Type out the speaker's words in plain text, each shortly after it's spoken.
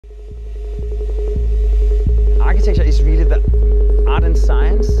architecture is really the art and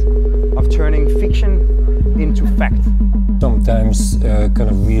science of turning fiction into fact. Sometimes kind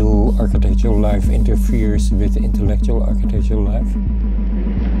of real architectural life interferes with intellectual architectural life.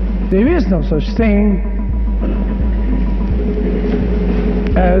 There is no such thing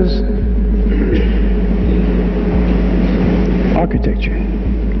as architecture.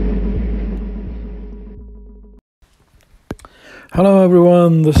 Hello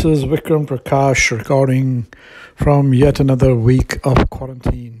everyone, this is Vikram Prakash recording from yet another week of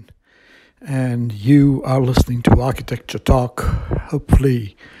quarantine, and you are listening to Architecture Talk,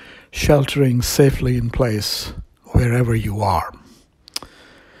 hopefully sheltering safely in place wherever you are.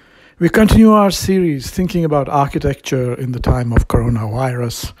 We continue our series thinking about architecture in the time of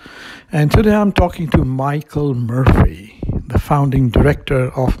coronavirus, and today I'm talking to Michael Murphy, the founding director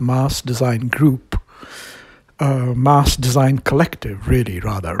of Mass Design Group, Mass Design Collective,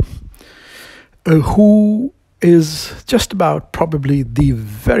 who is just about probably the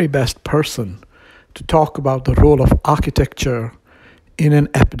very best person to talk about the role of architecture in an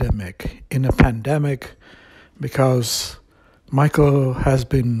epidemic, in a pandemic, because Michael has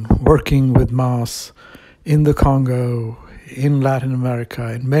been working with Mass in the Congo, in Latin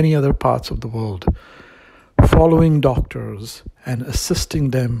America, in many other parts of the world, following doctors and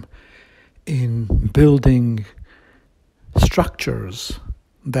assisting them in building structures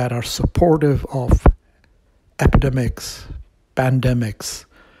that are supportive of epidemics, pandemics,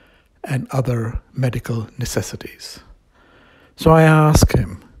 and other medical necessities. So I ask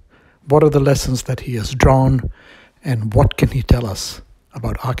him, what are the lessons that he has drawn, and what can he tell us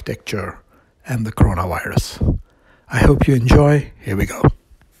about architecture and the coronavirus? I hope you enjoy. Here we go.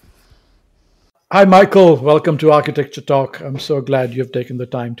 Hi, Michael. Welcome to Architecture Talk. I'm so glad you've taken the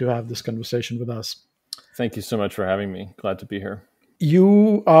time to have this conversation with us. Thank you so much for having me. Glad to be here.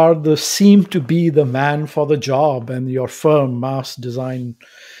 You seem to be the man for the job, and your firm, Mass Design,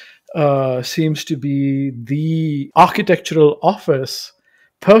 seems to be the architectural office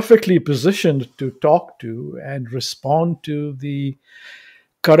perfectly positioned to talk to and respond to the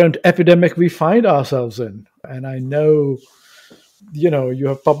current epidemic we find ourselves in. And I know, you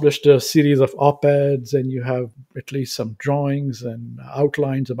have published a series of op-eds, and you have at least some drawings and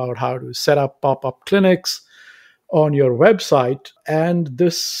outlines about how to set up pop-up clinics on your website. And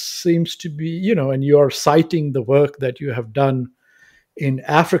this seems to be, and you are citing the work that you have done in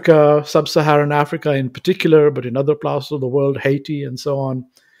Africa, sub-Saharan Africa in particular, but in other parts of the world, Haiti and so on,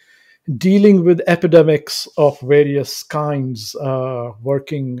 dealing with epidemics of various kinds,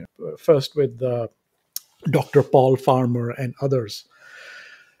 working first with Dr. Paul Farmer and others.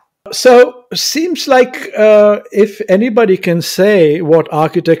 So seems like if anybody can say what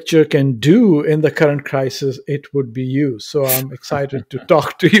architecture can do in the current crisis, it would be you. So I'm excited to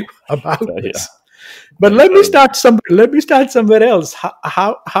talk to you about this. But let me start somewhere else.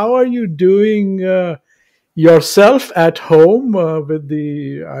 How are you doing yourself at home with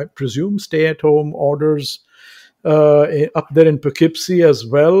the, I presume, stay-at-home orders up there in Poughkeepsie as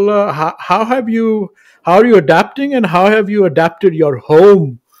well? How are you adapting, and how have you adapted your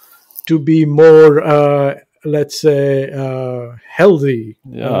home to be more, let's say, healthy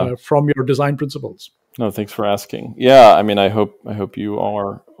from your design principles? No, thanks for asking. Yeah, I mean, I hope you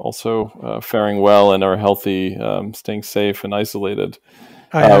are also faring well and are healthy, staying safe and isolated.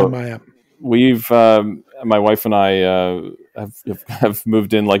 I am. We've, my wife and I have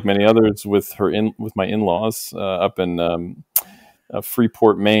moved in, like many others, with my in-laws up in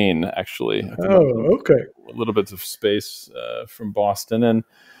Freeport, Maine, actually. Oh, okay. A little bit of space from Boston,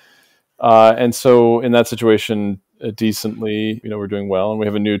 and so in that situation, decently, we're doing well, and we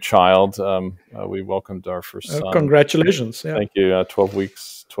have a new child. We welcomed our first son. Congratulations! Yeah. Thank you. 12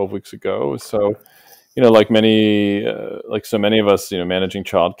 weeks ago. So, like so many of us, managing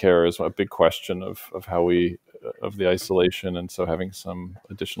childcare is a big question of how of the isolation, and so having some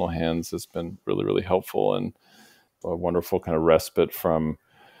additional hands has been really, really helpful, and a wonderful kind of respite from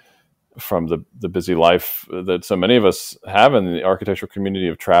the busy life that so many of us have in the architectural community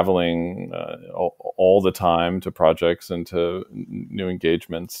of traveling all the time to projects and to new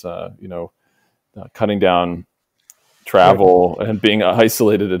engagements. Cutting down travel and being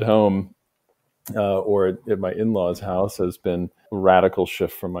isolated at home or at my in-laws' house has been a radical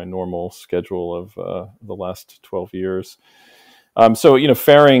shift from my normal schedule of the last 12 years. So,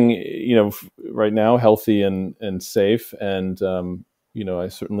 faring, right now, healthy and safe, and I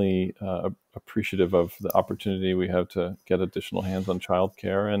certainly appreciative of the opportunity we have to get additional hands on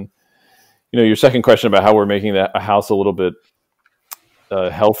childcare. And your second question about how we're making a house a little bit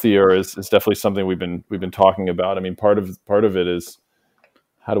healthier is definitely something we've been talking about. I mean, part of it is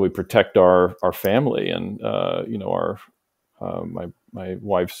how do we protect our family? And our my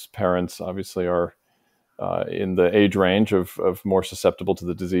wife's parents obviously are in the age range of more susceptible to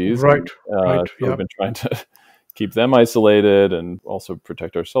the disease. Right. So we've been trying to keep them isolated and also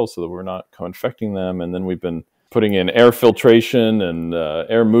protect ourselves so that we're not co-infecting them. And then we've been putting in air filtration and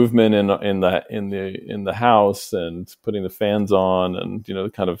air movement in the house, and putting the fans on, and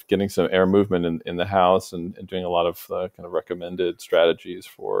kind of getting some air movement in the house, and doing a lot of kind of recommended strategies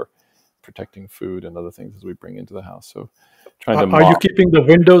for protecting food and other things as we bring into the house. So are you keeping the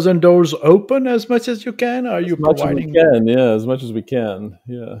windows and doors open as much as you can? Are you providing? As much as we can.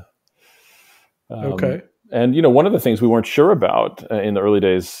 Yeah. Okay. And one of the things we weren't sure about in the early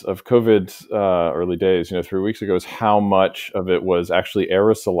days of COVID, 3 weeks ago, is how much of it was actually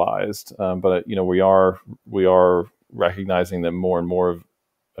aerosolized. But we are recognizing that more and more.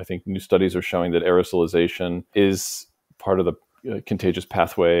 I think new studies are showing that aerosolization is part of the contagious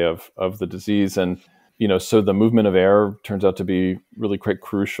pathway of the disease, and so the movement of air turns out to be really quite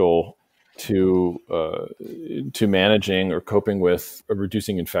crucial to managing or coping with or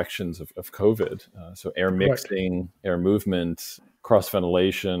reducing infections of COVID. So air mixing, air movement, cross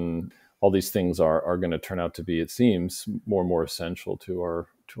ventilation, all these things are going to turn out to be, it seems, more and more essential to our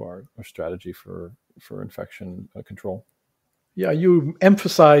strategy for infection control. Yeah, you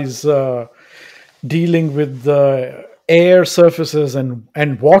emphasize dealing with the air, surfaces,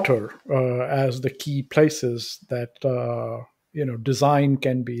 and water as the key places that design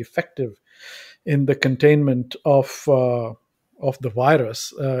can be effective in the containment of the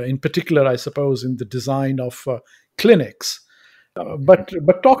virus. In particular, I suppose, in the design of clinics. But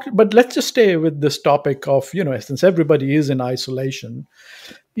let's just stay with this topic of since everybody is in isolation,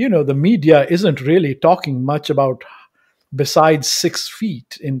 the media isn't really talking much about, besides 6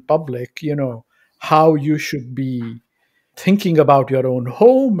 feet in public, how you should be thinking about your own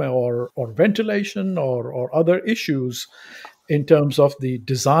home or ventilation or other issues in terms of the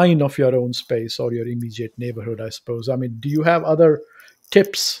design of your own space or your immediate neighborhood, I suppose. I mean, do you have other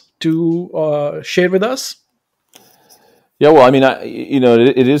tips to share with us? Yeah, well, I mean,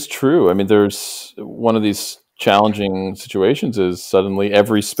 it is true. I mean, there's one of these challenging situations is suddenly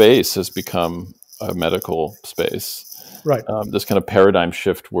every space has become a medical space. Right. This kind of paradigm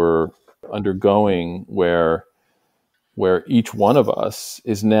shift we're undergoing where each one of us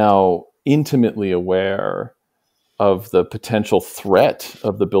is now intimately aware of the potential threat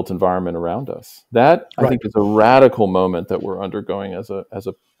of the built environment around us. That, I think, is a radical moment that we're undergoing as a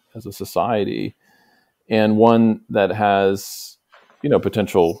society, and one that has,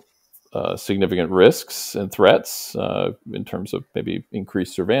 potential significant risks and threats in terms of maybe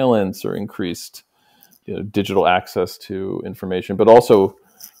increased surveillance or increased digital access to information, but also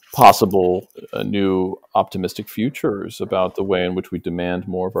possible new optimistic futures about the way in which we demand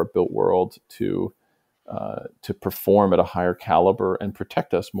more of our built world to perform at a higher caliber and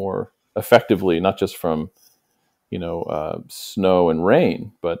protect us more effectively, not just from snow and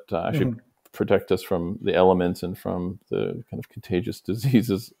rain, but actually protect us from the elements and from the kind of contagious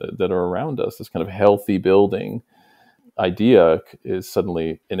diseases that are around us. This kind of healthy building idea is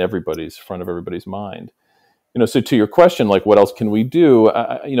suddenly in front of everybody's mind. So to your question, like, what else can we do?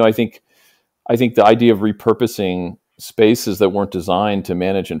 I think the idea of repurposing spaces that weren't designed to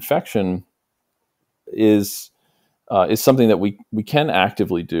manage infection is something that we can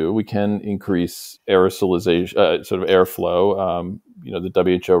actively do. We can increase aerosolization, sort of airflow.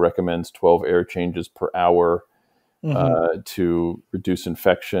 The WHO recommends 12 air changes per hour to reduce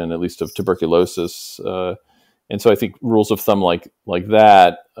infection, at least of tuberculosis. And so I think rules of thumb like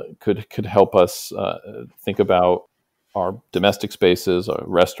that could help us think about our domestic spaces, our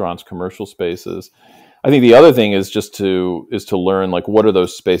restaurants, commercial spaces. I think the other thing is just to learn, like, what are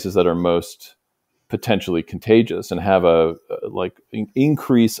those spaces that are most potentially contagious, and have an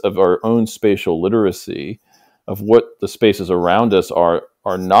increase of our own spatial literacy of what the spaces around us are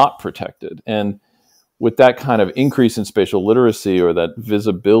not protected. And with that kind of increase in spatial literacy, or that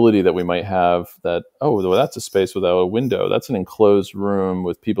visibility that we might have, that, oh, well, that's a space without a window, that's an enclosed room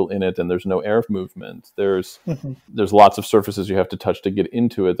with people in it and there's no air movement, there's lots of surfaces you have to touch to get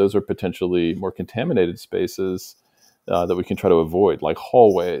into it, those are potentially more contaminated spaces that we can try to avoid, like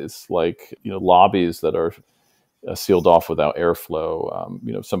hallways, like lobbies that are sealed off without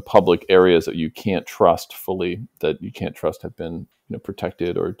airflow, some public areas that you can't trust fully, that you can't trust have been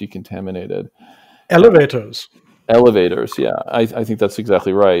protected or decontaminated. Elevators, yeah, I think that's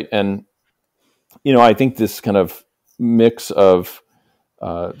exactly right. And I think this kind of mix of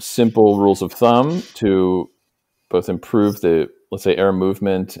simple rules of thumb to both improve the let's say, air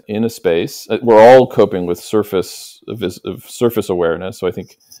movement in a space. We're all coping with surface awareness. So I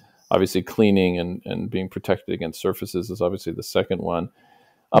think obviously cleaning and being protected against surfaces is obviously the second one.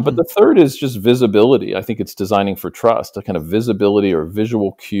 But the third is just visibility. I think it's designing for trust, a kind of visibility or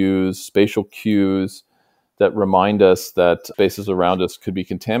visual cues, spatial cues that remind us that spaces around us could be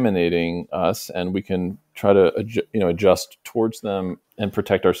contaminating us, and we can try to adjust towards them and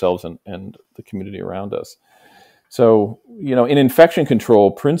protect ourselves and the community around us. So, in infection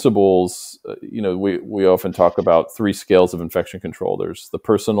control principles, we often talk about 3 scales of infection control. There's the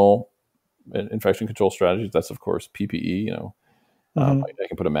personal infection control strategies. That's, of course, PPE, I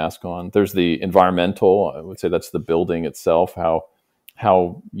can put a mask on. There's the environmental. I would say that's the building itself, how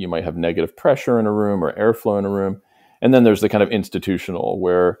you might have negative pressure in a room or airflow in a room. And then there's the kind of institutional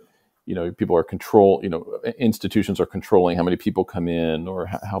where, people are institutions are controlling how many people come in or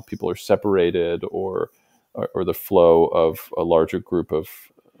how people are separated or the flow of a larger group of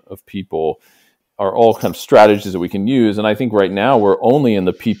people are all kind of strategies that we can use. And I think right now we're only in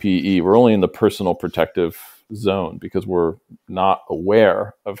the PPE, we're only in the personal protective zone because we're not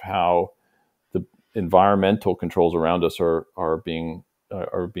aware of how the environmental controls around us are being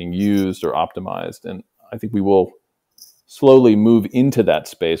used or optimized. And I think we will slowly move into that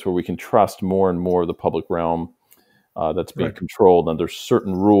space where we can trust more and more the public realm that's being controlled under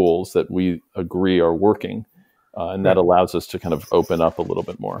certain rules that we agree are working. And that allows us to kind of open up a little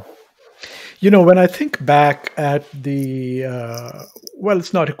bit more. When I think back at the,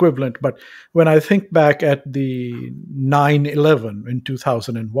 it's not equivalent, but when I think back at the 9/11 in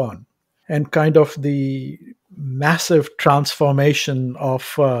 2001 and kind of the massive transformation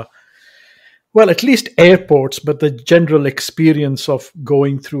of, at least airports, but the general experience of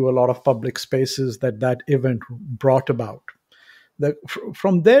going through a lot of public spaces that event brought about.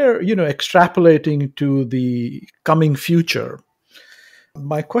 From there, extrapolating to the coming future,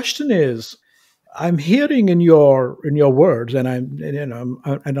 my question is, I'm hearing in your words, and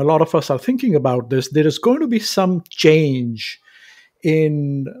and a lot of us are thinking about this. There is going to be some change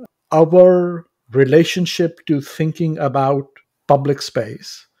in our relationship to thinking about public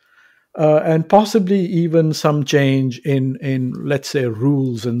space, and possibly even some change in let's say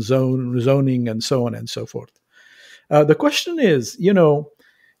rules and zoning and so on and so forth. The question is,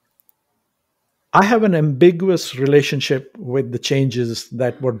 I have an ambiguous relationship with the changes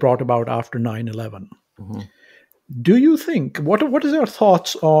that were brought about after 9/11. Do you think, what is your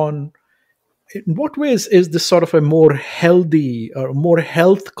thoughts on, in what ways is this sort of a more healthy or more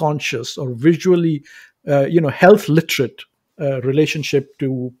health conscious or visually, health literate relationship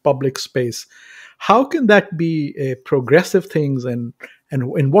to public space? How can that be a progressive thing, and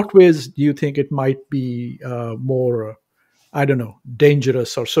in what ways do you think it might be more,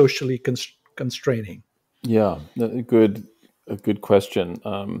 dangerous or socially constraining? Yeah, a good question.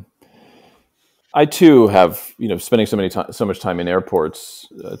 I too have, spending so much time in airports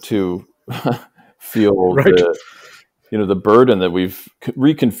to feel the burden that we've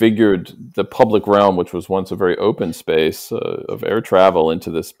reconfigured the public realm, which was once a very open space of air travel,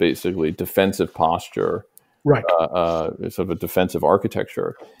 into this basically defensive posture, sort of a defensive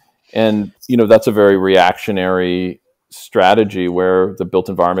architecture. And, that's a very reactionary strategy where the built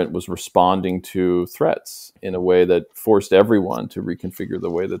environment was responding to threats in a way that forced everyone to reconfigure the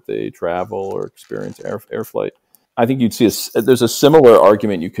way that they travel or experience air flight. I think you'd see there's a similar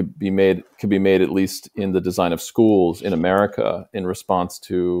argument could be made at least in the design of schools in America in response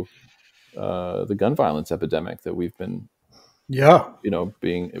to the gun violence epidemic that we've been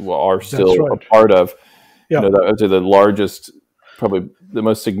are still a part of. That would say the largest, probably the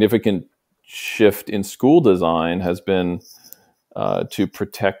most significant shift in school design has been to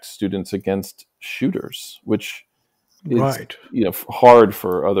protect students against shooters, which is hard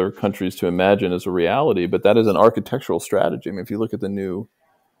for other countries to imagine as a reality, but that is an architectural strategy. I mean, if you look at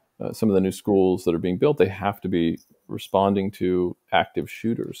some of the new schools that are being built, they have to be responding to active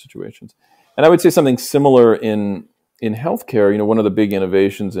shooter situations. And I would say something similar in healthcare. One of the big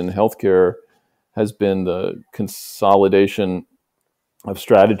innovations in healthcare has been the consolidation of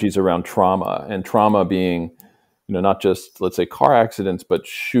strategies around trauma, and trauma being, not just, let's say, car accidents, but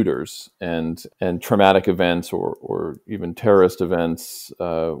shooters and traumatic events or even terrorist events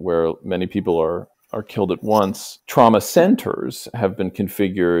where many people are killed at once. Trauma centers have been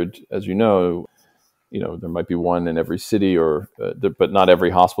configured, as there might be one in every city, but not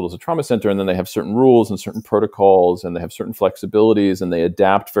every hospital is a trauma center. And then they have certain rules and certain protocols, and they have certain flexibilities, and they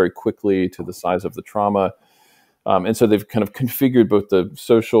adapt very quickly to the size of the trauma. And so they've kind of configured both the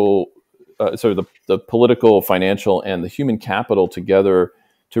the political, financial, and the human capital together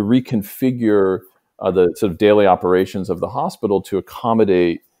to reconfigure the sort of daily operations of the hospital to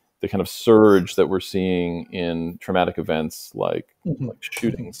accommodate the kind of surge that we're seeing in traumatic events like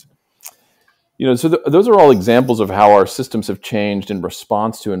shootings. So those are all examples of how our systems have changed in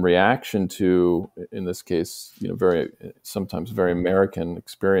response to and reaction to, in this case, sometimes very American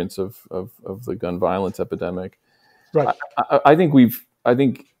experience of the gun violence epidemic. Right. I think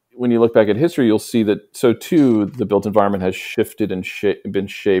when you look back at history, you'll see that so too the built environment has shifted and been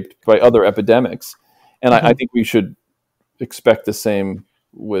shaped by other epidemics, and I think we should expect the same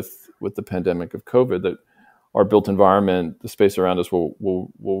with the pandemic of COVID, that our built environment, the space around us,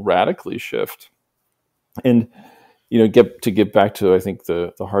 will radically shift. And get back to, I think,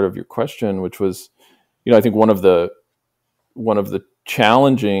 the heart of your question, which was, I think one of the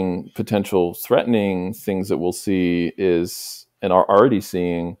challenging, potential threatening things that we'll see is, and are already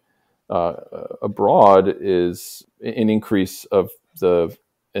seeing abroad, is an increase of the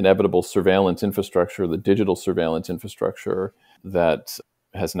inevitable surveillance infrastructure, the digital surveillance infrastructure that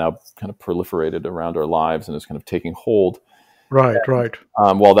has now kind of proliferated around our lives and is kind of taking hold. Right.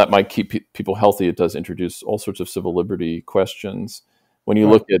 While that might keep people healthy, it does introduce all sorts of civil liberty questions. When you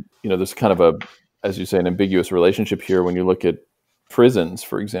look at, there's kind of as you say, an ambiguous relationship here. When you look at prisons,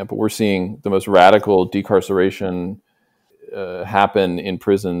 for example, we're seeing the most radical decarceration happen in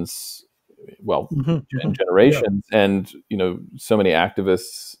prisons, in generations. Yeah. And, so many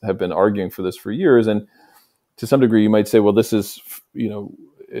activists have been arguing for this for years. And to some degree, you might say, well, this is,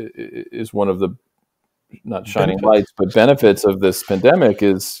 is one of the, not shining lights, but benefits of this pandemic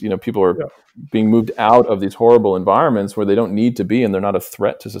is, people are being moved out of these horrible environments where they don't need to be, and they're not a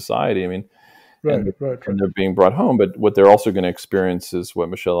threat to society. I mean, and they're being brought home. But what they're also going to experience is what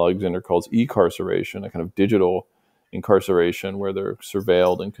Michelle Alexander calls e-carceration, a kind of digital incarceration where they're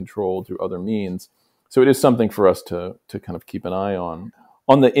surveilled and controlled through other means. So it is something for us to kind of keep an eye on.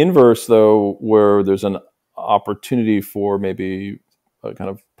 On the inverse, though, where there's an opportunity for maybe a kind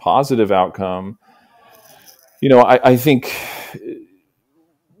of positive outcome, I think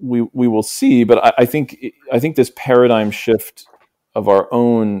we will see, but I think this paradigm shift of our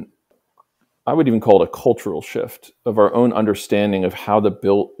own, I would even call it a cultural shift of our own understanding of how the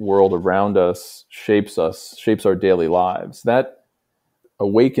built world around us, shapes our daily lives. That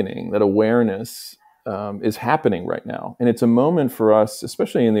awakening, that awareness is happening right now. And it's a moment for us,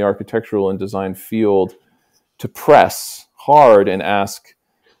 especially in the architectural and design field, to press hard and ask,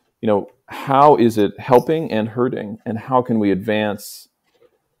 how is it helping and hurting? And how can we advance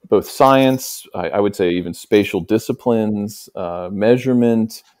both science, I would say even spatial disciplines,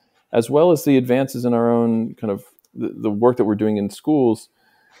 measurement, as well as the advances in our own kind of the work that we're doing in schools,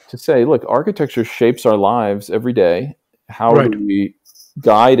 to say, look, architecture shapes our lives every day. How do we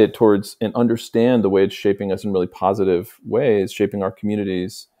guide it towards and understand the way it's shaping us in really positive ways, shaping our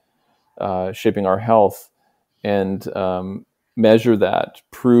communities, shaping our health, and measure that,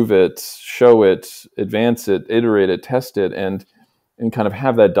 prove it, show it, advance it, iterate it, test it, and kind of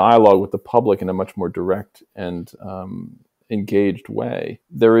have that dialogue with the public in a much more direct and engaged way.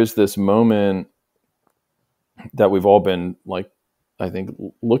 There is this moment that we've all been, I think,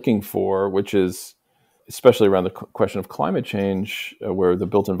 looking for, which is especially around the question of climate change, where the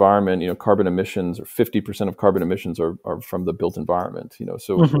built environment, carbon emissions, or 50% of carbon emissions are from the built environment.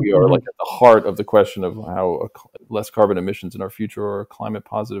 So we are at the heart of the question of how less carbon emissions in our future, or a climate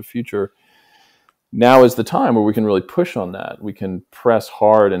positive future. Now is the time where we can really push on that. We can press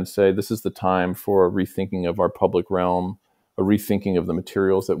hard and say, this is the time for a rethinking of our public realm, a rethinking of the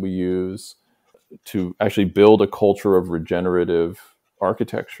materials that we use, to actually build a culture of regenerative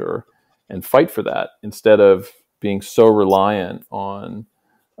architecture and fight for that, instead of being so reliant on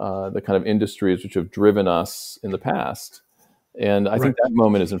the kind of industries which have driven us in the past. And I think that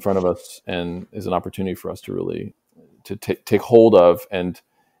moment is in front of us and is an opportunity for us to really take hold of, and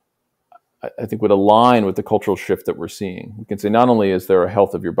I think would align with the cultural shift that we're seeing. We can say, not only is there a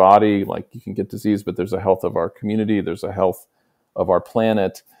health of your body, like you can get disease, but there's a health of our community, there's a health of our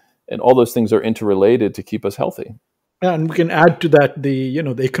planet, and all those things are interrelated to keep us healthy. And we can add to that the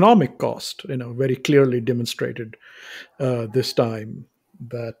economic cost, very clearly demonstrated this time,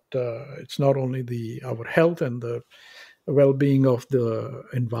 that it's not only our health and the well-being of the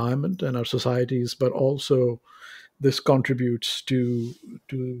environment and our societies, but also this contributes to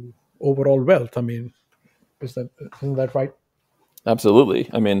overall wealth. I mean, isn't that right? Absolutely.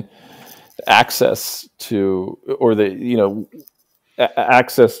 I mean, access to, or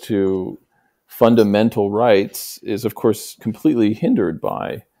access to fundamental rights is, of course, completely hindered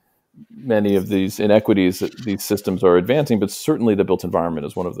by many of these inequities that these systems are advancing, but certainly the built environment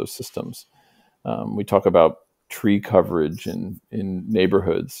is one of those systems. We talk about tree coverage in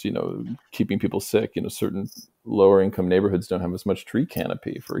neighborhoods, keeping people sick. Certain lower income neighborhoods don't have as much tree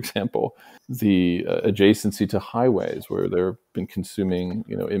canopy, for example. The adjacency to highways where they've been consuming,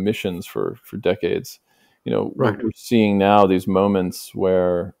 emissions for decades. Right. We're seeing now these moments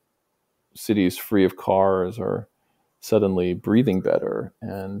where cities free of cars are suddenly breathing better.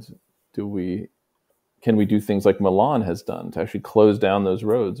 And can we do things like Milan has done to actually close down those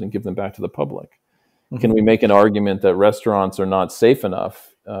roads and give them back to the public? Can we make an argument that restaurants are not safe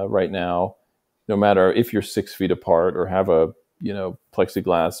enough right now, no matter if you're 6 feet apart or have a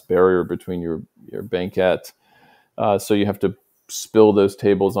plexiglass barrier between your banquette, so you have to spill those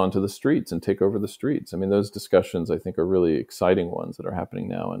tables onto the streets and take over the streets? I mean, those discussions I think are really exciting ones that are happening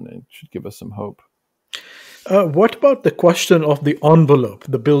now, and it should give us some hope. What about the question of the envelope,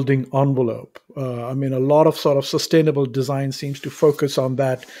 the building envelope? I mean, a lot of sort of sustainable design seems to focus on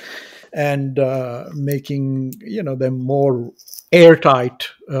that and making them more airtight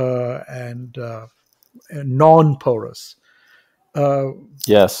and non-porous.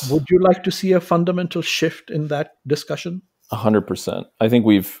 Yes. Would you like to see a fundamental shift in that discussion? 100%. I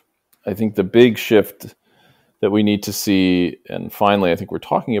think the big shift that we need to see, and finally, I think we're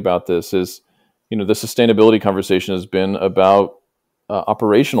talking about this, is the sustainability conversation has been about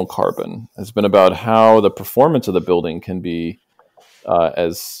operational carbon. It's been about how the performance of the building can be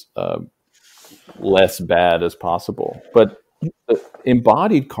as less bad as possible. But the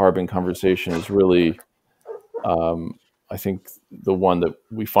embodied carbon conversation is really, I think, the one that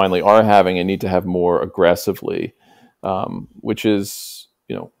we finally are having and need to have more aggressively, which is,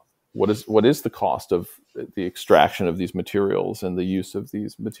 what is the cost of the extraction of these materials and the use of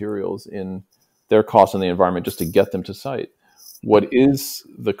these materials in their cost in the environment just to get them to site? What is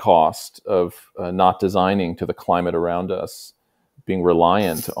the cost of not designing to the climate around us, being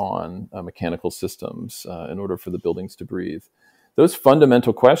reliant on mechanical systems in order for the buildings to breathe? Those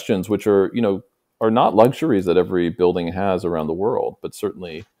fundamental questions, which are not luxuries that every building has around the world, but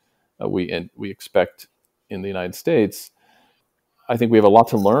certainly we expect in the United States. I think we have a lot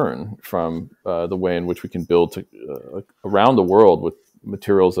to learn from the way in which we can build around the world with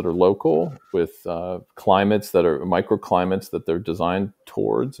materials that are local, with climates that are microclimates that they're designed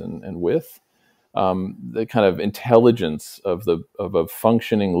towards and with. The kind of intelligence of a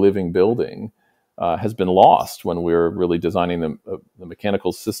functioning living building has been lost when we're really designing the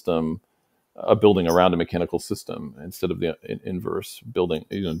mechanical system, a building around a mechanical system instead of the inverse, building,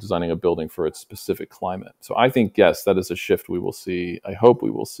 designing a building for its specific climate. So I think, yes, that is a shift we will see. I hope we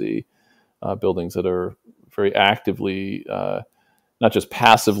will see buildings that are very actively, not just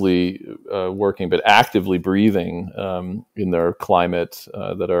passively working, but actively breathing in their climate,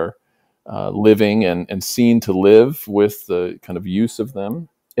 that are living and seen to live with the kind of use of them.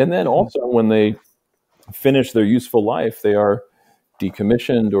 And then also when they finish their useful life, they are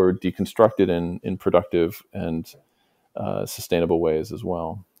decommissioned or deconstructed in productive and sustainable ways as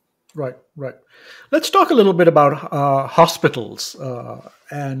well. Right. Let's talk a little bit about hospitals.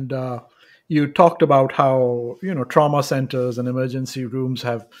 And you talked about how, trauma centers and emergency rooms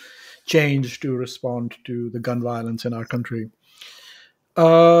have changed to respond to the gun violence in our country.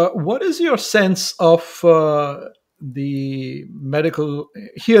 What is your sense of the medical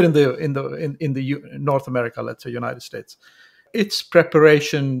here in the North America, let's say United States, its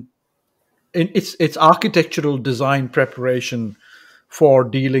preparation, its architectural design preparation for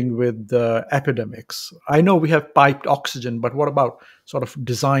dealing with epidemics? I know we have piped oxygen, but what about sort of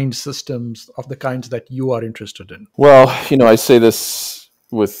designed systems of the kinds that you are interested in? Well, I say this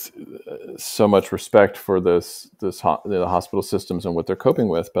with so much respect for the hospital systems and what they're coping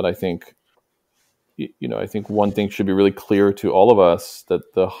with, but I think, I think one thing should be really clear to all of us,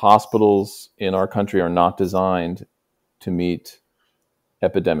 that the hospitals in our country are not designed to meet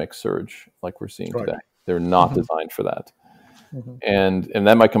epidemic surge like we're seeing today. They're not designed for that. And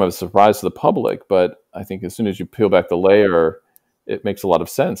that might come as a surprise to the public, but I think as soon as you peel back the layer, it makes a lot of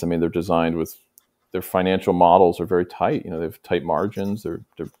sense. I mean, they're designed with, their financial models are very tight. They have tight margins. They're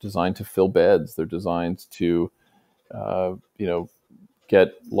designed to fill beds. They're designed to,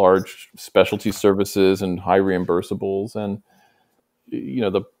 get large specialty services and high reimbursables, and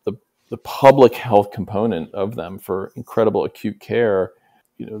the public health component of them for incredible acute care.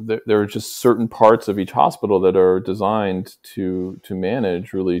 There are just certain parts of each hospital that are designed to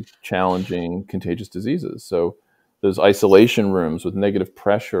manage really challenging contagious diseases. So those isolation rooms with negative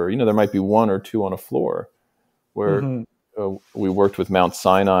pressure, there might be one or two on a floor, where we worked with Mount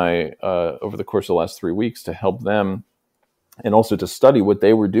Sinai over the course of the last 3 weeks to help them, and also to study what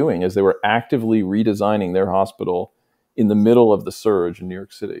they were doing as they were actively redesigning their hospital in the middle of the surge in New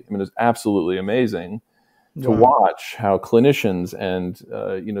York City. I mean, it was absolutely amazing. to watch how clinicians and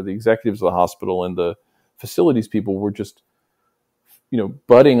the executives of the hospital and the facilities people were just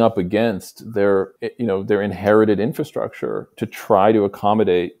butting up against their inherited infrastructure to try to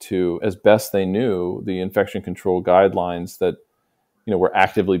accommodate to, as best they knew, the infection control guidelines that are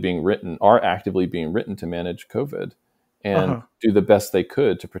actively being written to manage COVID, and do the best they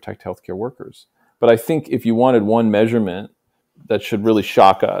could to protect healthcare workers. But I think if you wanted one measurement that should really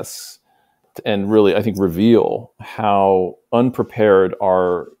shock us and really, I think, reveal how unprepared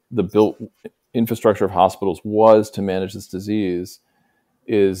the built infrastructure of hospitals was to manage this disease,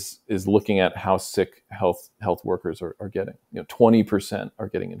 is looking at how sick health workers are getting. 20% are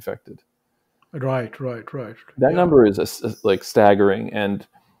getting infected. Right. That number is like staggering, and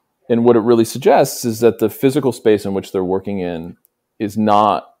what it really suggests is that the physical space in which they're working in is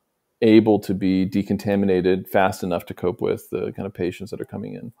not able to be decontaminated fast enough to cope with the kind of patients that are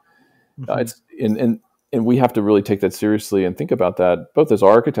coming in. And we have to really take that seriously and think about that both as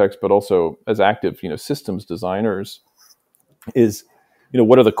architects, but also as active, systems designers. Is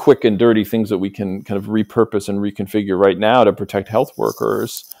what are the quick and dirty things that we can kind of repurpose and reconfigure right now to protect health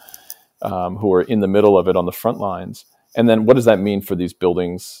workers who are in the middle of it on the front lines? And then what does that mean for these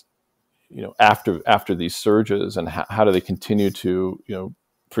buildings, after these surges, and how do they continue to,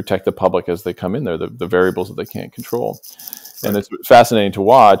 protect the public as they come in there, the variables that they can't control? And it's fascinating to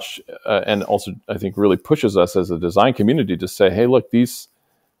watch, and also I think really pushes us as a design community to say, hey, look, these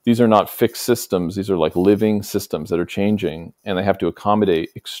are not fixed systems. These are like living systems that are changing, and they have to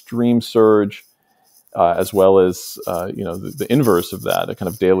accommodate extreme surge, as well as the inverse of that,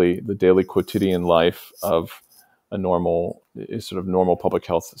 the daily quotidian life of a normal public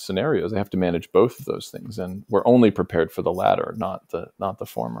health scenarios. They have to manage both of those things, and we're only prepared for the latter, not the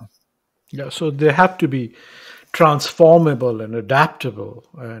former. Yeah, so they have to be transformable and adaptable,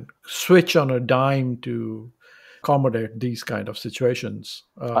 and switch on a dime to accommodate these kind of situations.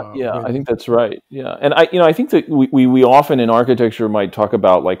 I think that's right. Yeah, and I think that we often in architecture might talk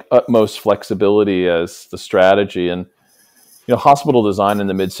about like utmost flexibility as the strategy, and hospital design in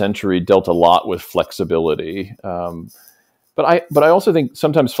the mid-century dealt a lot with flexibility. But I also think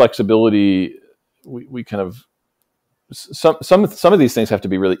sometimes flexibility, we kind of some of these things have to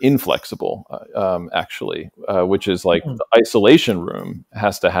be really inflexible, actually, which is like the isolation room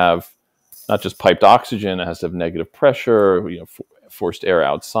has to have not just piped oxygen, it has to have negative pressure, forced air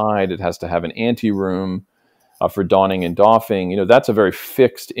outside. It has to have an anteroom for donning and doffing. That's a very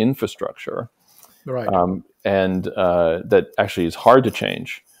fixed infrastructure, right? And that actually is hard to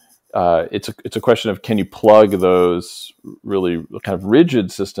change. It's a question of, can you plug those really kind of rigid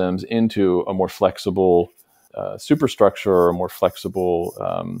systems into a more flexible superstructure, or a more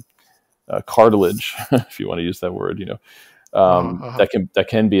flexible cartilage, if you want to use that word, that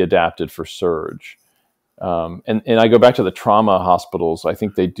can be adapted for surge. And I go back to the trauma hospitals. I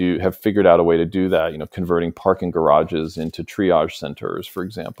think they have figured out a way to do that, converting parking garages into triage centers, for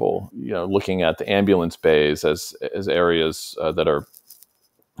example, looking at the ambulance bays as areas that are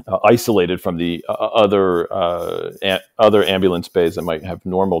isolated from the other ambulance bays that might have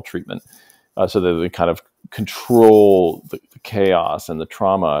normal treatment, so that they kind of control the chaos and the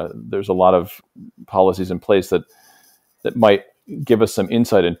trauma. There's a lot of policies in place that might give us some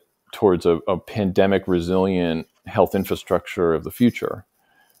insight towards a pandemic resilient health infrastructure of the future.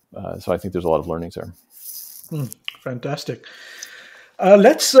 So I think there's a lot of learnings there. Fantastic.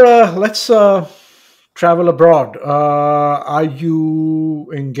 Let's travel abroad. Are you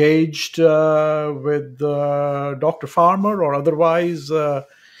engaged with Dr. Farmer or otherwise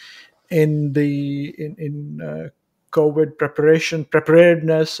in COVID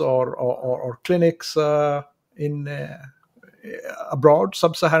preparedness or clinics in abroad,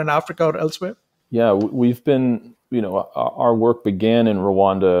 sub-Saharan Africa or elsewhere? Yeah, we've been, our work began in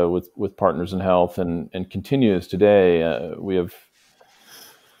Rwanda with Partners in Health and continues today. We have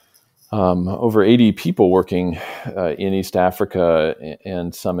over 80 people working in East Africa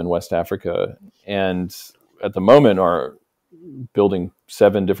and some in West Africa. And at the moment are building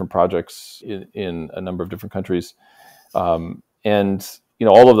 7 different projects in a number of different countries. And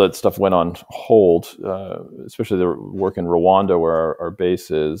all of that stuff went on hold, especially the work in Rwanda, where our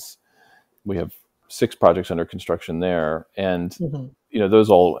base is. We have 6 projects under construction there, and those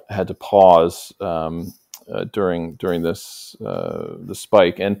all had to pause during this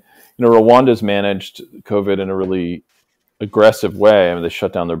spike. And Rwanda's managed COVID in a really aggressive way. I mean, they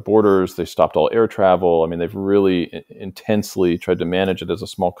shut down their borders, they stopped all air travel. I mean, they've really intensely tried to manage it as a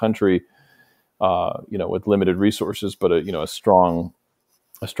small country, with limited resources, but a strong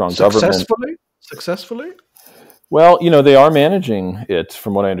government. Successfully? Well, they are managing it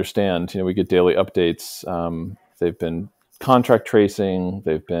from what I understand. We get daily updates. They've been contract tracing.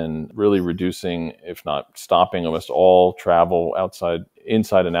 They've been really reducing, if not stopping, almost all travel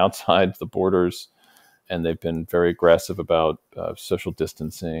inside and outside the borders. And they've been very aggressive about social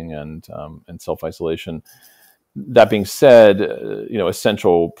distancing and self-isolation. That being said,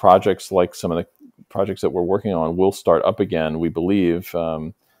 essential projects like some of the projects that we're working on will start up again, we believe,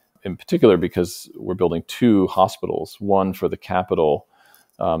 in particular because we're building 2 hospitals, one for the capital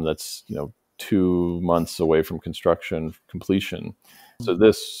that's 2 months away from construction completion. So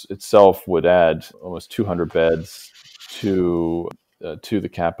this itself would add almost 200 beds to the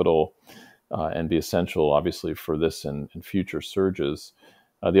capital and be essential, obviously, for this and future surges.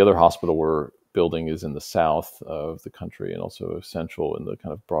 The other hospital we're building is in the south of the country and also essential in the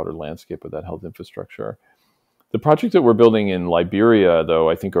kind of broader landscape of that health infrastructure. The project that we're building in Liberia, though,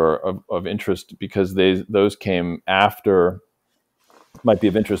 I think are of interest because those came after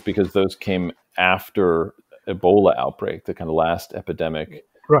Ebola outbreak, the kind of last epidemic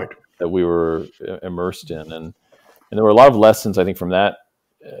that we were immersed in. And there were a lot of lessons, I think, from that,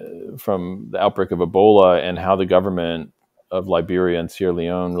 from the outbreak of Ebola and how the government of Liberia and Sierra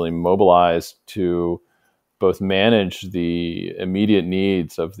Leone really mobilized to both manage the immediate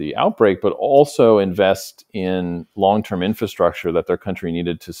needs of the outbreak, but also invest in long-term infrastructure that their country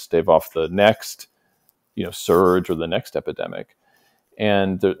needed to stave off the next, surge or the next epidemic.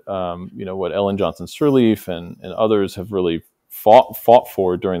 And what Ellen Johnson Sirleaf and others have really fought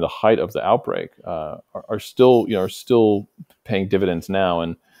for during the height of the outbreak are still paying dividends now.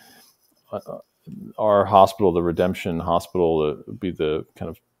 And our hospital, the Redemption Hospital, would be the kind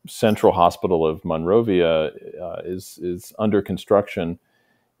of central hospital of Monrovia, is under construction,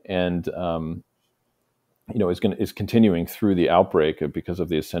 and is continuing through the outbreak because of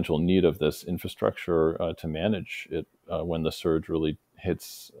the essential need of this infrastructure to manage it when the surge really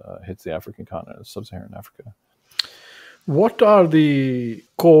hits the African continent, sub-Saharan Africa. What are the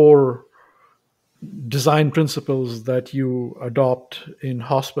core design principles that you adopt in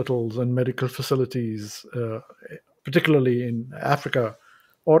hospitals and medical facilities, particularly in Africa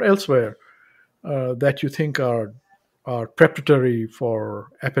or elsewhere, that you think are preparatory for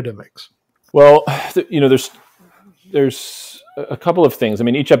epidemics? Well, there's a couple of things. I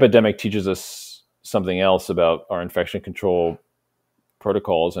mean, each epidemic teaches us something else about our infection control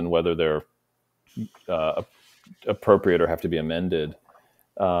protocols and whether they're appropriate or have to be amended.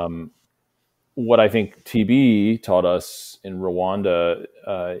 What I think TB taught us in Rwanda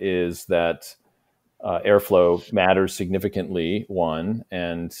is that airflow matters significantly, one,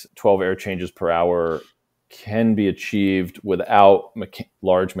 and 12 air changes per hour can be achieved without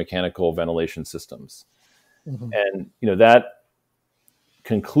large mechanical ventilation systems. Mm-hmm. And, that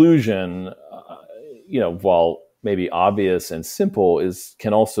conclusion, while maybe obvious and simple, is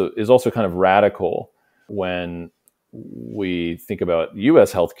also kind of radical when we think about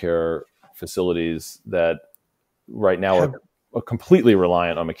U.S. healthcare facilities that right now are completely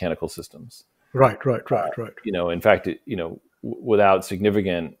reliant on mechanical systems. Right. In fact, without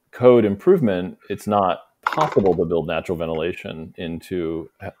significant code improvement, it's not possible to build natural ventilation into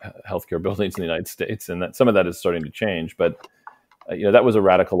healthcare buildings in the United States, and that some of that is starting to change. But that was a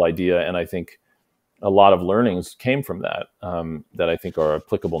radical idea, and I think a lot of learnings came from that that I think are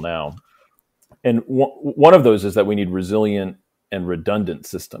applicable now. And one of those is that we need resilient and redundant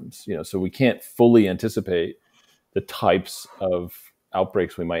systems. So we can't fully anticipate the types of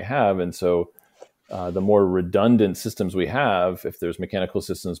outbreaks we might have, and so the more redundant systems we have, if there's mechanical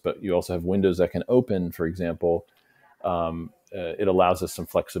systems, but you also have windows that can open, for example, it allows us some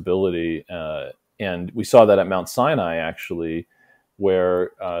flexibility. And we saw that at Mount Sinai, actually,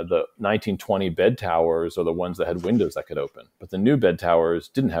 where the 1920 bed towers are the ones that had windows that could open, but the new bed towers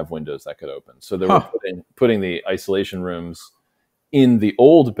didn't have windows that could open. So they were putting the isolation rooms in the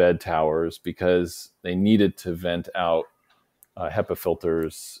old bed towers because they needed to vent out HEPA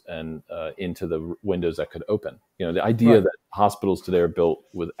filters and into the windows that could open. The idea that hospitals today are built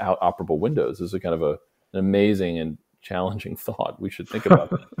without operable windows is a kind of an amazing and challenging thought. We should think about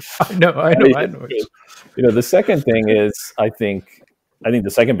that. I know. The second thing is, I think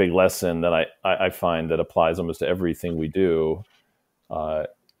the second big lesson that I find that applies almost to everything we do, I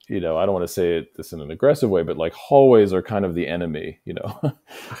don't want to say this in an aggressive way, but like hallways are kind of the enemy,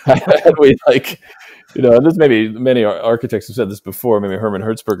 we and this maybe many architects have said this before, maybe Herman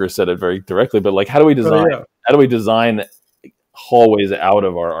Hertzberger said it very directly, but like, how do we design hallways out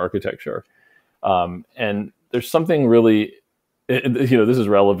of our architecture? And there's something really, this is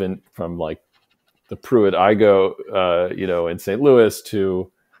relevant from like the Pruitt-Igoe, in St. Louis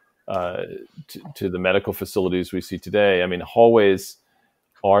to to the medical facilities we see today. I mean, hallways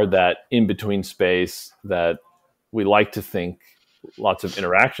are that in-between space that we like to think lots of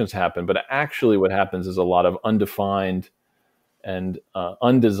interactions happen, but actually what happens is a lot of undefined and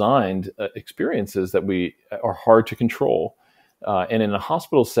undesigned experiences that are hard to control. And in a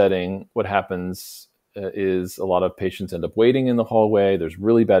hospital setting, what happens is a lot of patients end up waiting in the hallway. There's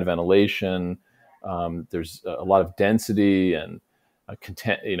really bad ventilation. There's a lot of density and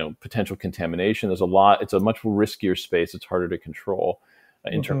potential contamination. It's a much riskier space. It's harder to control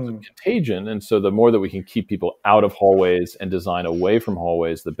in terms of contagion. And so the more that we can keep people out of hallways and design away from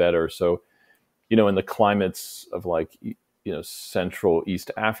hallways, the better. So, in the climates of Central East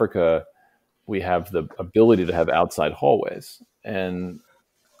Africa, we have the ability to have outside hallways. And,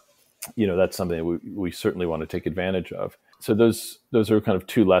 that's something that we certainly want to take advantage of. So those are kind of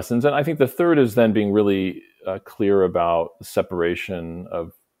two lessons. And I think the third is then being really clear about the separation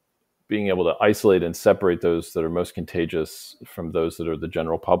of being able to isolate and separate those that are most contagious from those that are the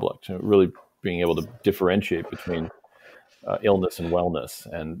general public, really being able to differentiate between illness and wellness.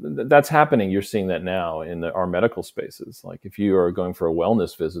 And that's happening. You're seeing that now in our medical spaces. Like if you are going for a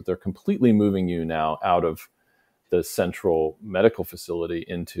wellness visit, they're completely moving you now out of the central medical facility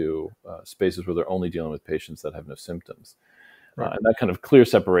into spaces where they're only dealing with patients that have no symptoms. Right. And that kind of clear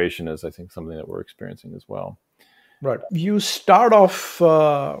separation is, I think, something that we're experiencing as well. Right. You start off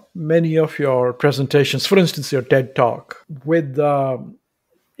many of your presentations, for instance, your TED Talk, with, a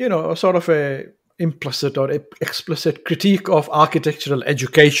sort of a implicit or explicit critique of architectural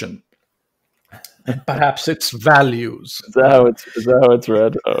education, and perhaps its values. Is that how it's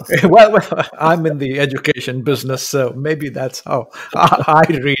read? Oh. Well, I'm in the education business, so maybe that's how I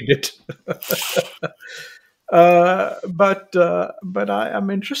read it. But I am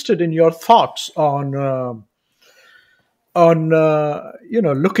interested in your thoughts on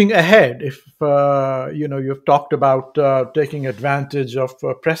looking ahead. If you've talked about taking advantage of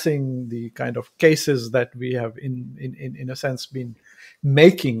pressing the kind of cases that we have in a sense been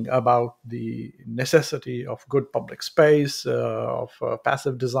making about the necessity of good public space, of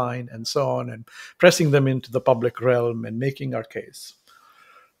passive design and so on, and pressing them into the public realm and making our case.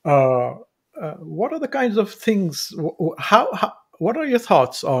 What are the kinds of things, what are your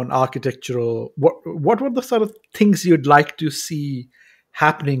thoughts on architectural, what were the sort of things you'd like to see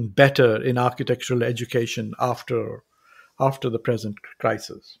happening better in architectural education after the present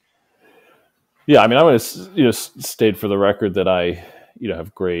crisis? Yeah, I mean, I want to state for the record that I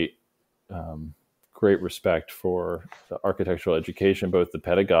have great respect for the architectural education, both the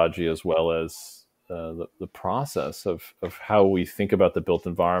pedagogy as well as the process of how we think about the built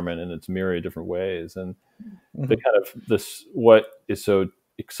environment in its myriad different ways. And the kind of what is so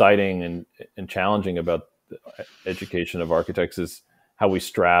exciting and challenging about the education of architects is how we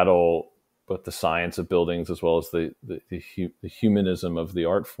straddle both the science of buildings as well as the humanism of the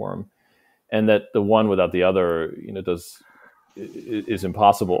art form, and that the one without the other, is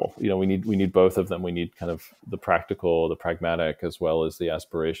impossible. We need both of them. We need kind of the practical, the pragmatic, as well as the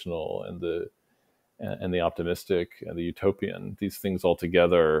aspirational and the optimistic and the utopian. These things all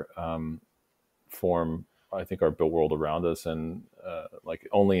together form, I think, our built world around us. And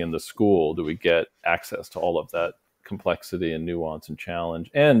only in the school do we get access to all of that complexity and nuance and challenge.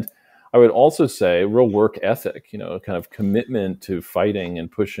 And I would also say real work ethic, a kind of commitment to fighting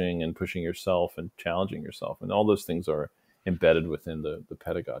and pushing yourself and challenging yourself. And all those things are embedded within the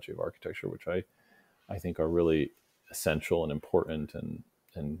pedagogy of architecture, which I think are really essential and important, and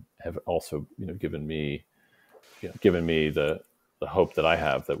have also given me the hope that I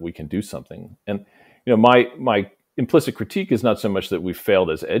have that we can do something. And my implicit critique is not so much that we failed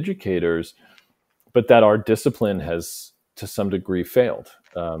as educators, but that our discipline has to some degree failed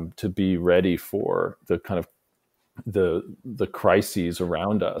to be ready for the kind of the crises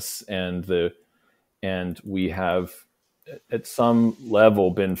around us, and we have at some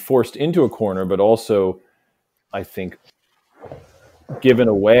level been forced into a corner, but also, I think, given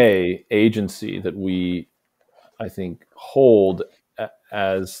away agency that we, I think, hold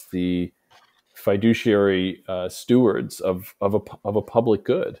as the fiduciary stewards of a public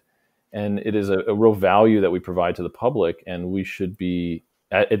good. And it is a real value that we provide to the public, and we should be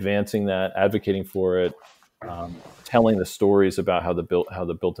advancing that, advocating for it, telling the stories about how the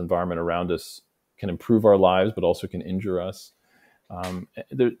built environment around us can improve our lives, but also can injure us.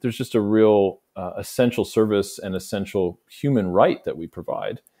 There's just a real essential service and essential human right that we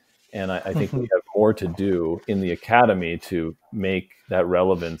provide. And I think we have more to do in the academy to make that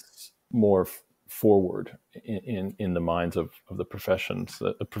relevance more forward in the minds of the professionals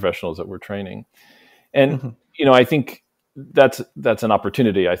that we're training. And, I think that's an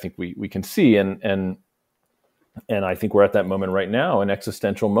opportunity I think we can see, and I think we're at that moment right now, an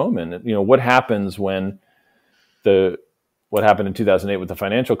existential moment. What happens when what happened in 2008 with the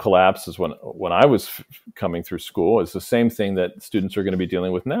financial collapse is when I was coming through school is the same thing that students are going to be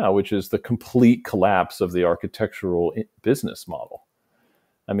dealing with now, which is the complete collapse of the architectural business model.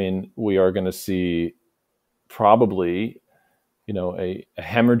 I mean, we are going to see probably, a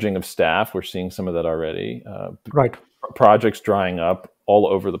hemorrhaging of staff. We're seeing some of that already. Right. Projects drying up all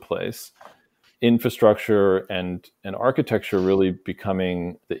over the place. Infrastructure and architecture really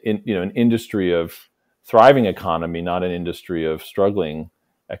becoming an industry of thriving economy, not an industry of struggling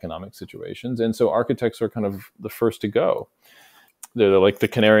economic situations. And so architects are kind of the first to go. They're like the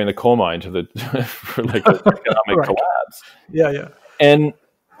canary in the coal mine for like the economic right. collapse. Yeah. And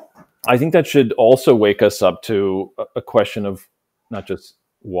I think that should also wake us up to a question of not just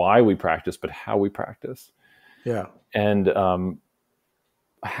why we practice, but how we practice. Yeah. And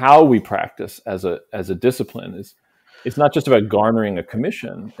how we practice as a discipline is, it's not just about garnering a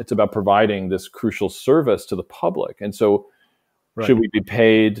commission. It's about providing this crucial service to the public. And so should we be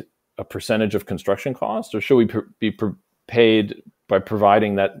paid a percentage of construction cost, or should we be paid by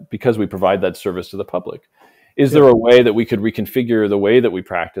providing that because we provide that service to the public? Is there a way that we could reconfigure the way that we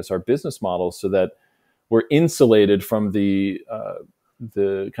practice our business models so that we're insulated from the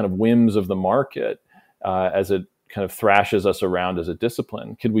kind of whims of the market as it kind of thrashes us around as a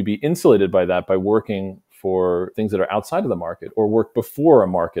discipline? Could we be insulated by that by working for things that are outside of the market, or work before a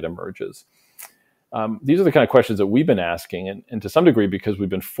market emerges? These are the kind of questions that we've been asking, and to some degree because we've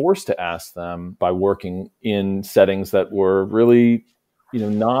been forced to ask them by working in settings that were really,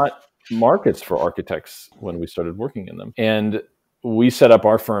 not markets for architects when we started working in them. And we set up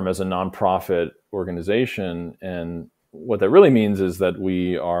our firm as a nonprofit organization, and what that really means is that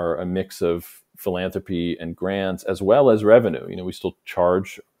we are a mix of philanthropy and grants as well as revenue. We still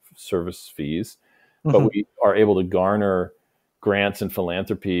charge service fees, but we are able to garner grants and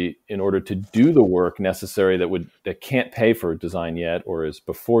philanthropy in order to do the work necessary that can't pay for design yet, or is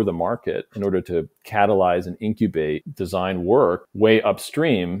before the market, in order to catalyze and incubate design work way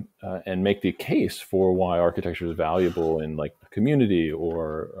upstream and make the case for why architecture is valuable in like the community,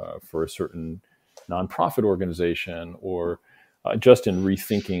 or for a certain nonprofit organization, or just in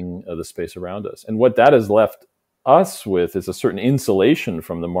rethinking the space around us. And what that has left us with is a certain insulation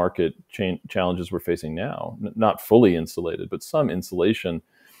from the market challenges we're facing now. Not fully insulated, but some insulation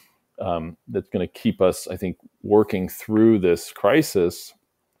that's going to keep us, I think, working through this crisis.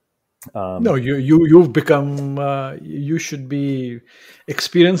 No, you've become, you should be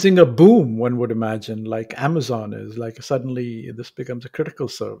experiencing a boom, one would imagine, like Amazon is. Like suddenly this becomes a critical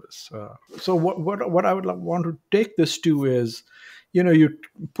service. So what I would want to take this to is, you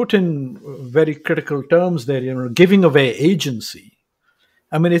put in very critical terms there, giving away agency.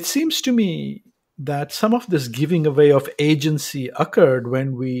 I mean, it seems to me that some of this giving away of agency occurred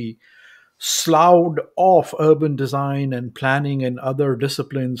when we sloughed off urban design and planning and other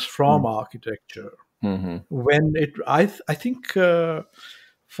disciplines from architecture. When I think for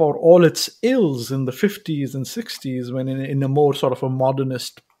all its ills in the 50s and 60s, when in a more sort of a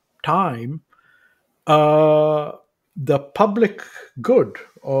modernist time, the public good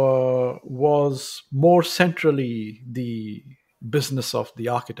was more centrally the business of the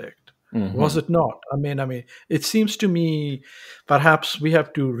architect. Was it not? I mean, it seems to me perhaps we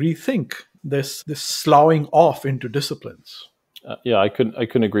have to rethink this sloughing off into disciplines. I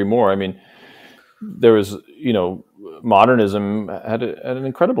couldn't agree more. I mean, there was, modernism had an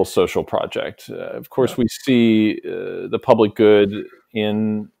incredible social project. Of course, we see the public good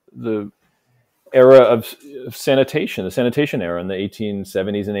in the era of sanitation, the sanitation era in the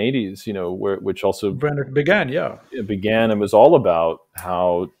 1870s and 80s, which also when it began, it began and was all about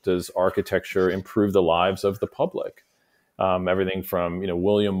how does architecture improve the lives of the public. Everything from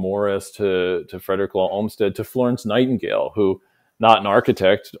William Morris to Frederick Law Olmsted to Florence Nightingale, who, not an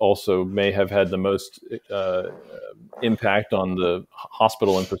architect, also may have had the most impact on the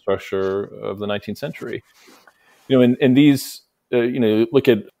hospital infrastructure of the 19th century. And these, look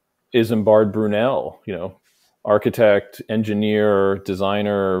at Isambard Brunel, architect, engineer,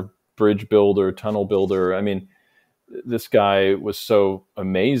 designer, bridge builder, tunnel builder. I mean, this guy was so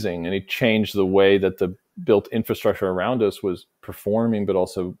amazing, and he changed the way that the built infrastructure around us was performing, but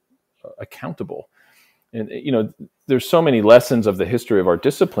also accountable. And, there's so many lessons of the history of our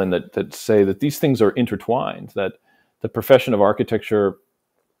discipline that say that these things are intertwined, that the profession of architecture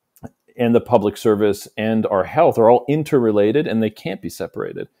and the public service and our health are all interrelated, and they can't be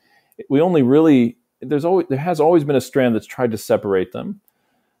separated. There has always been a strand that's tried to separate them.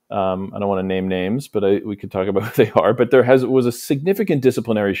 I don't want to name names, but we could talk about who they are. But was a significant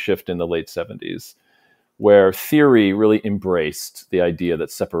disciplinary shift in the late 70s, where theory really embraced the idea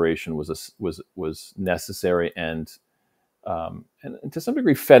that separation was necessary, and to some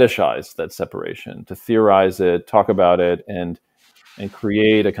degree fetishized that separation, to theorize it, talk about it, and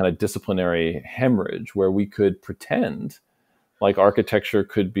create a kind of disciplinary hemorrhage where we could pretend like architecture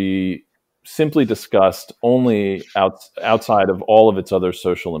could be simply discussed only outside of all of its other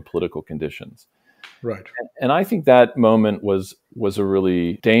social and political conditions. Right. And I think that moment was a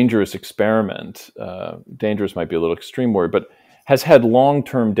really dangerous experiment. Dangerous might be a little extreme word, but has had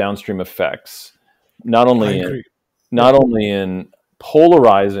long-term downstream effects, not only in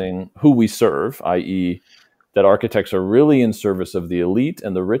polarizing who we serve, i.e., that architects are really in service of the elite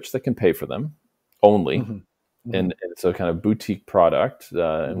and the rich that can pay for them only. Mm-hmm. Mm-hmm. And it's a kind of boutique product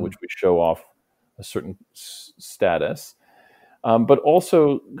in which we show off a certain status, but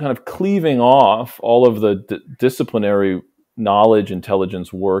also kind of cleaving off all of the disciplinary knowledge,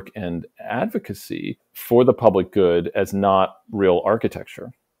 intelligence, work, and advocacy for the public good as not real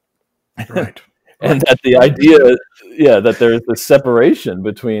architecture. Right. And that the idea, that there's this separation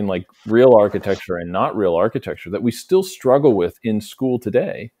between like real architecture and not real architecture that we still struggle with in school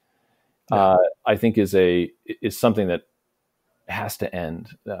today, I think is something that has to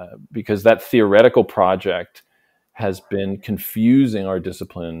end, because that theoretical project has been confusing our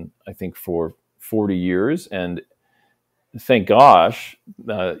discipline, I think, for 40 years. And thankfully,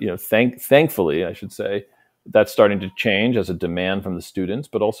 I should say, that's starting to change as a demand from the students,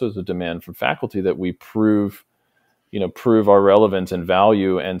 but also as a demand from faculty that we prove our relevance and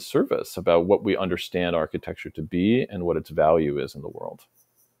value and service about what we understand architecture to be and what its value is in the world.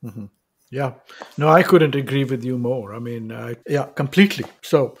 Mm-hmm. Yeah, no, I couldn't agree with you more. I mean, completely.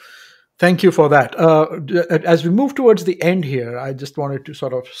 So thank you for that. As we move towards the end here, I just wanted to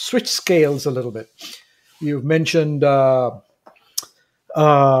sort of switch scales a little bit. You've mentioned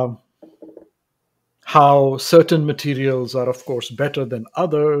how certain materials are, of course, better than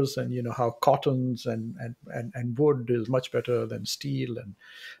others, and how cottons and wood is much better than steel, and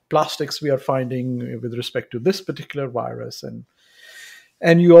plastics we are finding with respect to this particular virus.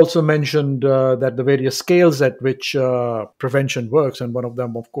 And you also mentioned that the various scales at which prevention works, and one of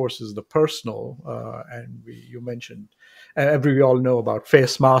them, of course, is the personal. And you mentioned, we all know about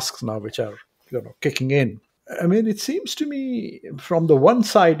face masks now, which are kicking in. I mean, it seems to me from the one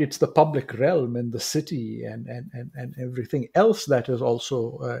side, it's the public realm and the city and everything else that is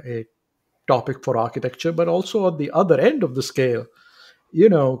also a topic for architecture, but also at the other end of the scale,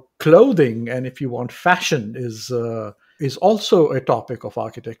 clothing, and if you want, fashion is also a topic of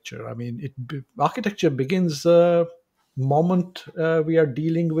architecture. I mean, architecture begins the moment we are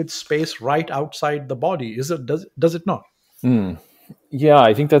dealing with space right outside the body. Does it not? Yeah,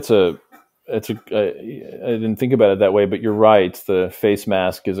 I think I didn't think about it that way, but you're right. The face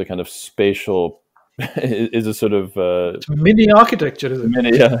mask is a kind of spatial, is a sort of it's mini architecture, isn't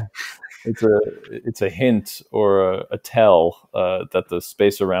it? Yeah, it's a hint or a tell that the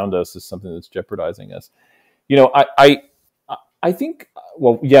space around us is something that's jeopardizing us. I think.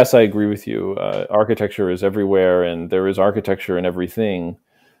 Well, yes, I agree with you. Architecture is everywhere, and there is architecture in everything.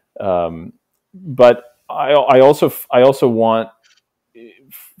 But I also want,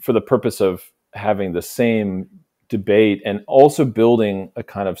 for the purpose of having the same debate and also building a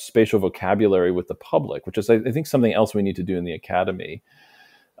kind of spatial vocabulary with the public, which is, I think, something else we need to do in the academy,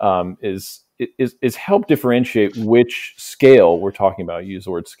 is help differentiate which scale we're talking about. Use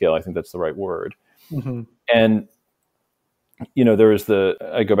the word scale. I think that's the right word. Mm-hmm. And,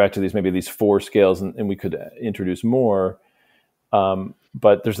 I go back to these four scales, and we could introduce more,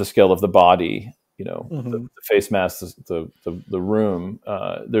 but there's the scale of the body, mm-hmm. the face mask, the room.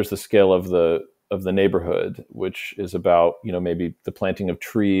 There's the scale of the neighborhood, which is about maybe the planting of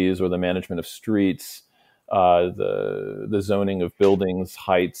trees or the management of streets, the zoning of buildings,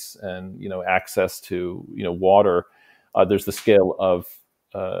 heights, and access to water. There's the scale of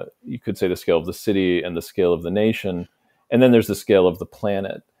you could say the scale of the city and the scale of the nation, and then there's the scale of the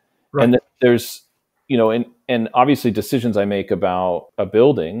planet. Right. And there's and obviously decisions I make about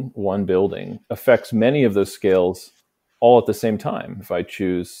one building, affects many of those scales all at the same time. If I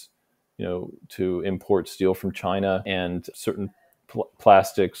choose, to import steel from China and certain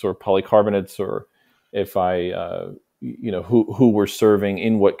plastics or polycarbonates, or if I, who we're serving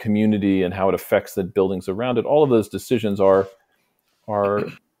in what community and how it affects the buildings around it, all of those decisions are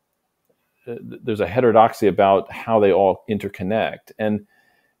there's a heterodoxy about how they all interconnect. And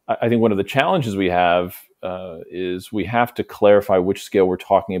I think one of the challenges we have is we have to clarify which scale we're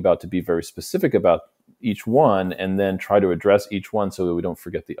talking about to be very specific about each one and then try to address each one so that we don't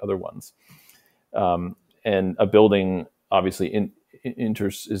forget the other ones. And a building obviously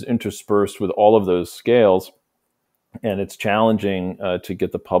is interspersed with all of those scales, and it's challenging to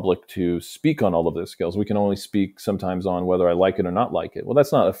get the public to speak on all of those scales. We can only speak sometimes on whether I like it or not like it. Well,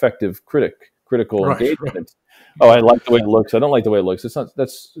 that's not effective critical engagement. Right. Oh, I like the way it looks. I don't like the way it looks. It's not.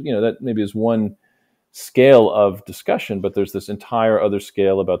 That's that maybe is one scale of discussion, but there's this entire other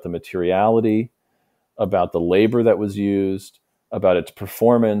scale about the materiality, about the labor that was used, about its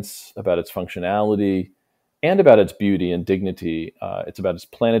performance, about its functionality, and about its beauty and dignity. It's about its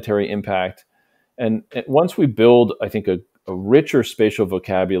planetary impact. And once we build, I think, a richer spatial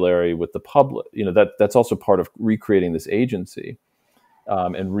vocabulary with the public, that's also part of recreating this agency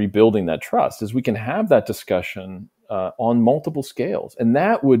and rebuilding that trust, is we can have that discussion on multiple scales. And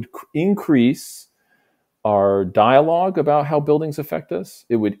that would increase our dialogue about how buildings affect us.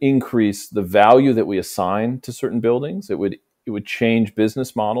 It would increase the value that we assign to certain buildings. It would change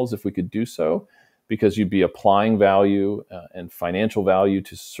business models if we could do so, because you'd be applying value and financial value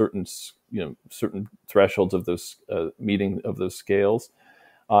to certain thresholds of those meeting of those scales,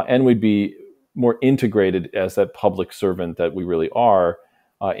 and we'd be more integrated as that public servant that we really are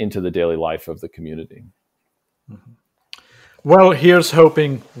into the daily life of the community. Mm-hmm. Well, here's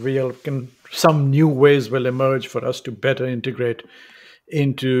hoping some new ways will emerge for us to better integrate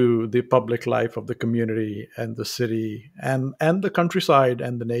into the public life of the community and the city and the countryside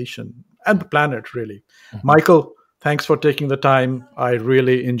and the nation and the planet, really. Mm-hmm. Michael, thanks for taking the time. I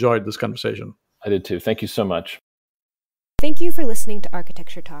really enjoyed this conversation. I did too. Thank you so much. Thank you for listening to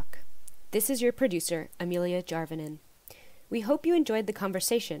Architecture Talk. This is your producer, Amelia Jarvinen. We hope you enjoyed the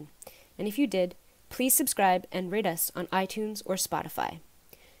conversation, and if you did, please subscribe and rate us on iTunes or Spotify.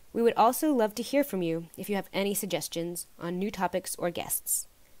 We would also love to hear from you if you have any suggestions on new topics or guests.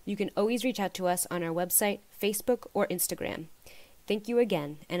 You can always reach out to us on our website, Facebook, or Instagram. Thank you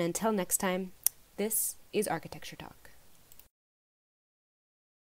again, and until next time, this is Architecture Talk.